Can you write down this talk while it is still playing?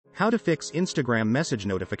How to fix Instagram message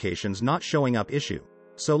notifications not showing up issue.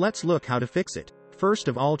 So let's look how to fix it. First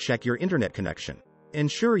of all, check your internet connection.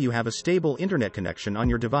 Ensure you have a stable internet connection on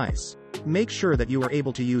your device. Make sure that you are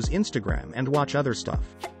able to use Instagram and watch other stuff.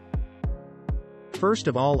 First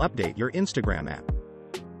of all, update your Instagram app.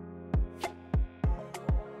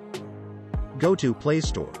 Go to Play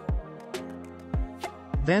Store.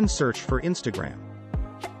 Then search for Instagram.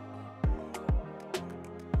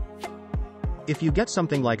 If you get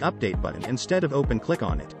something like update button instead of open, click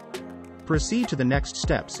on it. Proceed to the next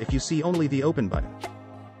steps if you see only the open button.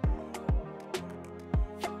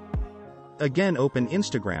 Again, open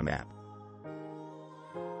Instagram app.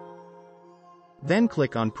 Then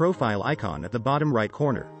click on profile icon at the bottom right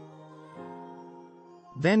corner.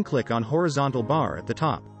 Then click on horizontal bar at the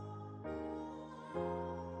top.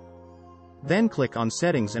 Then click on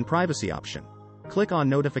settings and privacy option. Click on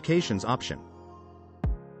notifications option.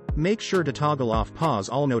 Make sure to toggle off pause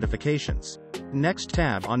all notifications. Next,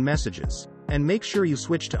 tab on messages. And make sure you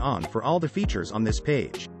switch to on for all the features on this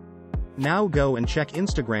page. Now go and check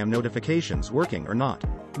Instagram notifications working or not.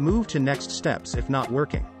 Move to next steps if not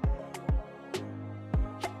working.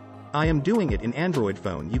 I am doing it in Android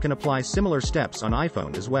phone. You can apply similar steps on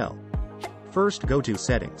iPhone as well. First, go to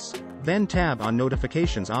settings. Then tab on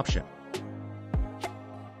notifications option.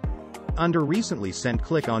 Under recently sent,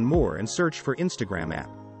 click on more and search for Instagram app.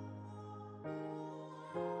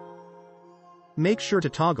 Make sure to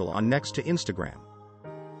toggle on next to Instagram.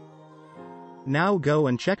 Now go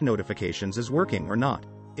and check notifications is working or not.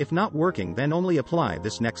 If not working, then only apply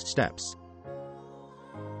this next steps.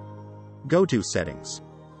 Go to settings.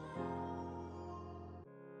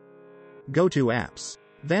 Go to apps.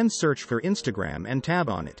 Then search for Instagram and tab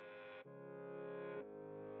on it.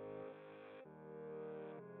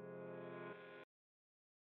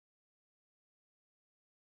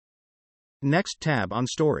 Next, tab on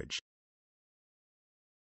storage.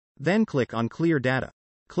 Then click on clear data.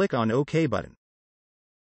 Click on OK button.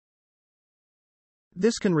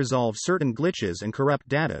 This can resolve certain glitches and corrupt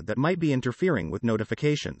data that might be interfering with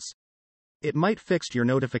notifications. It might fix your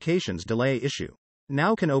notifications delay issue.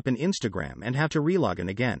 Now can open Instagram and have to relog in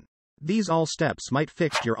again. These all steps might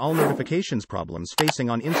fix your all notifications problems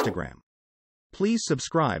facing on Instagram. Please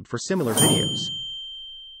subscribe for similar videos.